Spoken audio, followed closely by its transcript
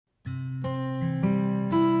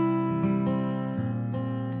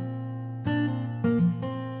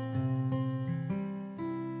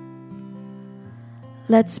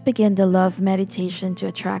Let's begin the love meditation to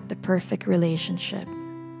attract the perfect relationship.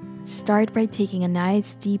 Start by taking a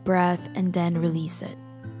nice deep breath and then release it.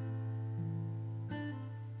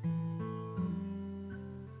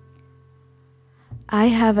 I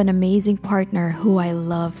have an amazing partner who I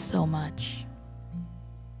love so much.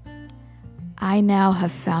 I now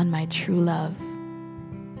have found my true love.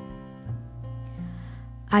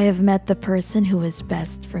 I have met the person who is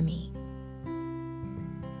best for me.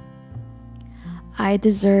 I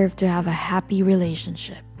deserve to have a happy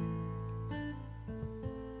relationship.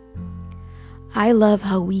 I love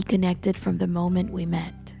how we connected from the moment we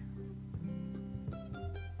met.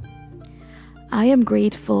 I am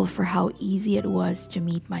grateful for how easy it was to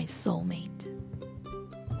meet my soulmate.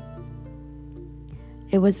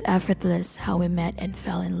 It was effortless how we met and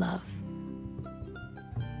fell in love.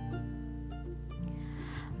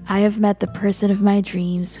 I have met the person of my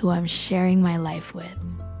dreams who I'm sharing my life with.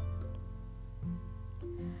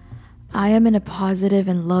 I am in a positive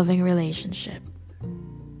and loving relationship.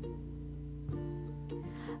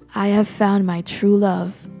 I have found my true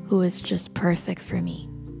love who is just perfect for me.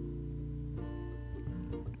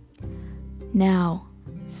 Now,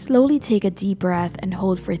 slowly take a deep breath and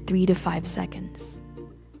hold for 3 to 5 seconds.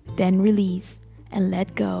 Then release and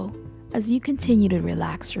let go as you continue to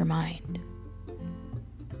relax your mind.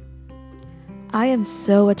 I am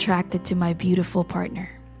so attracted to my beautiful partner.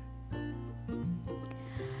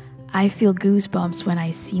 I feel goosebumps when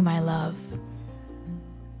I see my love.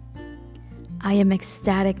 I am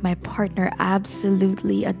ecstatic my partner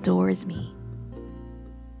absolutely adores me.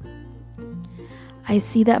 I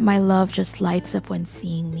see that my love just lights up when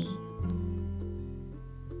seeing me.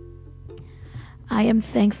 I am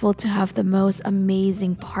thankful to have the most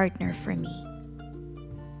amazing partner for me.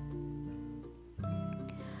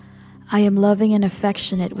 I am loving and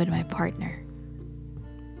affectionate with my partner.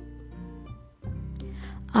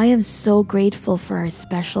 I am so grateful for our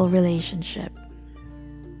special relationship.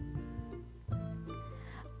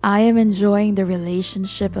 I am enjoying the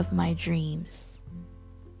relationship of my dreams.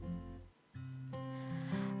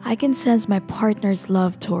 I can sense my partner's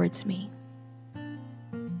love towards me.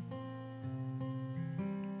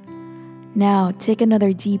 Now, take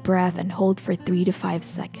another deep breath and hold for 3 to 5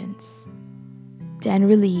 seconds. Then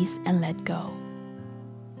release and let go.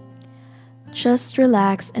 Just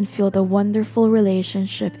relax and feel the wonderful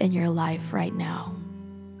relationship in your life right now.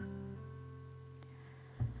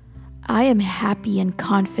 I am happy and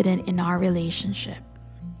confident in our relationship.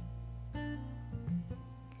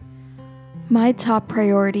 My top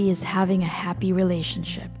priority is having a happy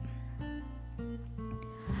relationship.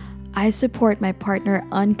 I support my partner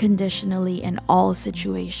unconditionally in all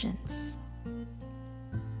situations.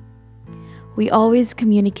 We always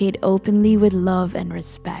communicate openly with love and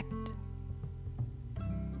respect.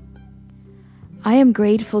 I am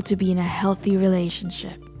grateful to be in a healthy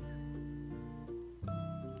relationship.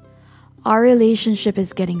 Our relationship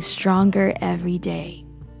is getting stronger every day.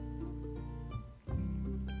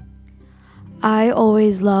 I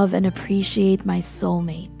always love and appreciate my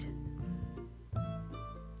soulmate.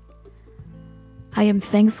 I am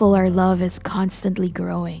thankful our love is constantly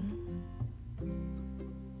growing.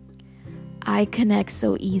 I connect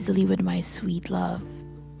so easily with my sweet love.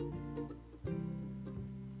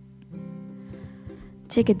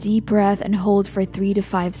 Take a deep breath and hold for 3 to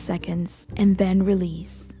 5 seconds and then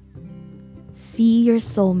release. See your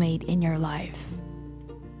soulmate in your life.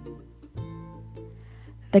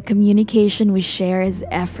 The communication we share is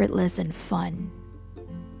effortless and fun.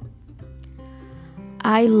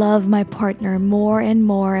 I love my partner more and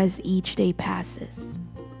more as each day passes.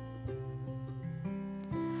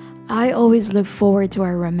 I always look forward to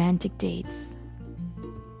our romantic dates.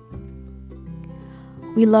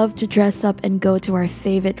 We love to dress up and go to our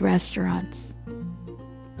favorite restaurants.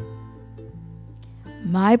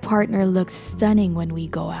 My partner looks stunning when we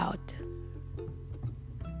go out.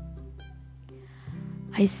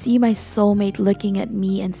 I see my soulmate looking at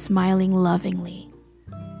me and smiling lovingly.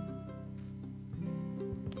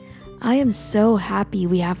 I am so happy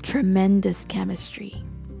we have tremendous chemistry.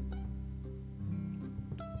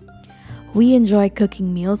 We enjoy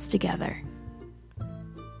cooking meals together.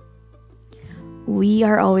 We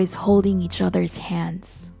are always holding each other's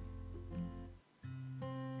hands.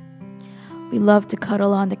 We love to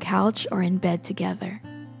cuddle on the couch or in bed together.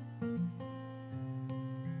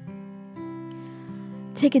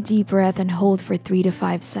 Take a deep breath and hold for 3 to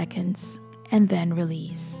 5 seconds and then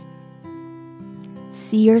release.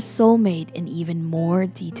 See your soulmate in even more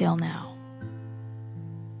detail now.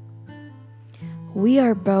 We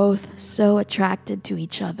are both so attracted to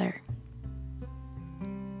each other.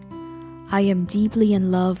 I am deeply in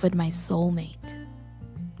love with my soulmate.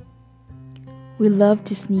 We love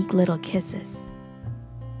to sneak little kisses.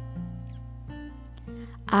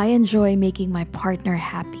 I enjoy making my partner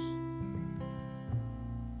happy.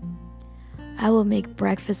 I will make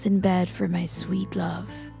breakfast in bed for my sweet love.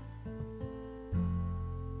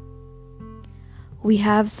 We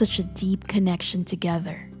have such a deep connection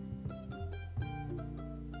together.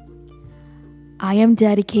 I am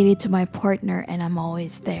dedicated to my partner and I'm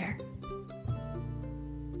always there.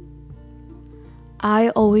 I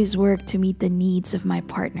always work to meet the needs of my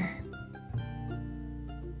partner.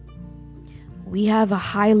 We have a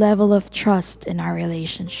high level of trust in our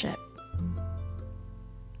relationship.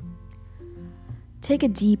 Take a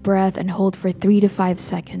deep breath and hold for 3 to 5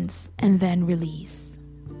 seconds and then release.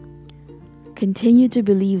 Continue to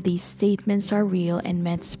believe these statements are real and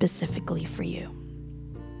meant specifically for you.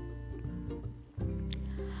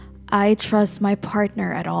 I trust my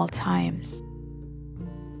partner at all times.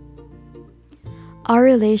 Our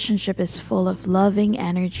relationship is full of loving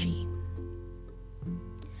energy.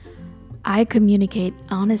 I communicate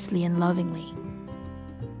honestly and lovingly.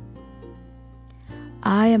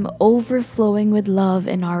 I am overflowing with love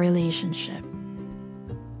in our relationship.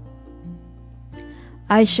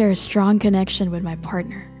 I share a strong connection with my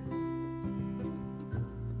partner.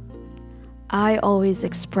 I always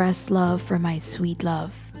express love for my sweet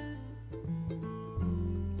love.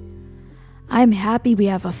 I'm happy we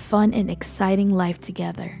have a fun and exciting life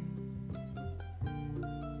together.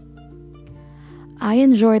 I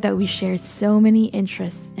enjoy that we share so many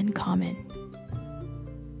interests in common.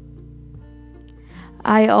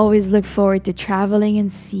 I always look forward to traveling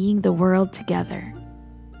and seeing the world together.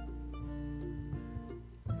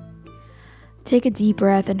 Take a deep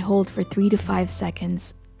breath and hold for 3 to 5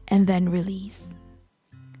 seconds and then release.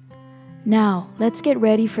 Now, let's get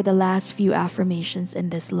ready for the last few affirmations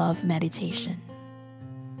in this love meditation.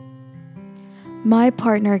 My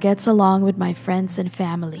partner gets along with my friends and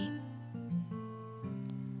family.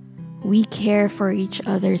 We care for each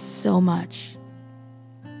other so much.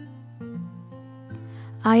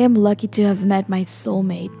 I am lucky to have met my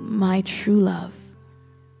soulmate, my true love.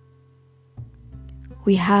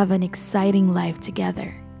 We have an exciting life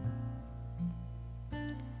together.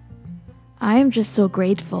 I am just so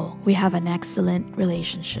grateful we have an excellent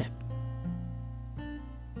relationship.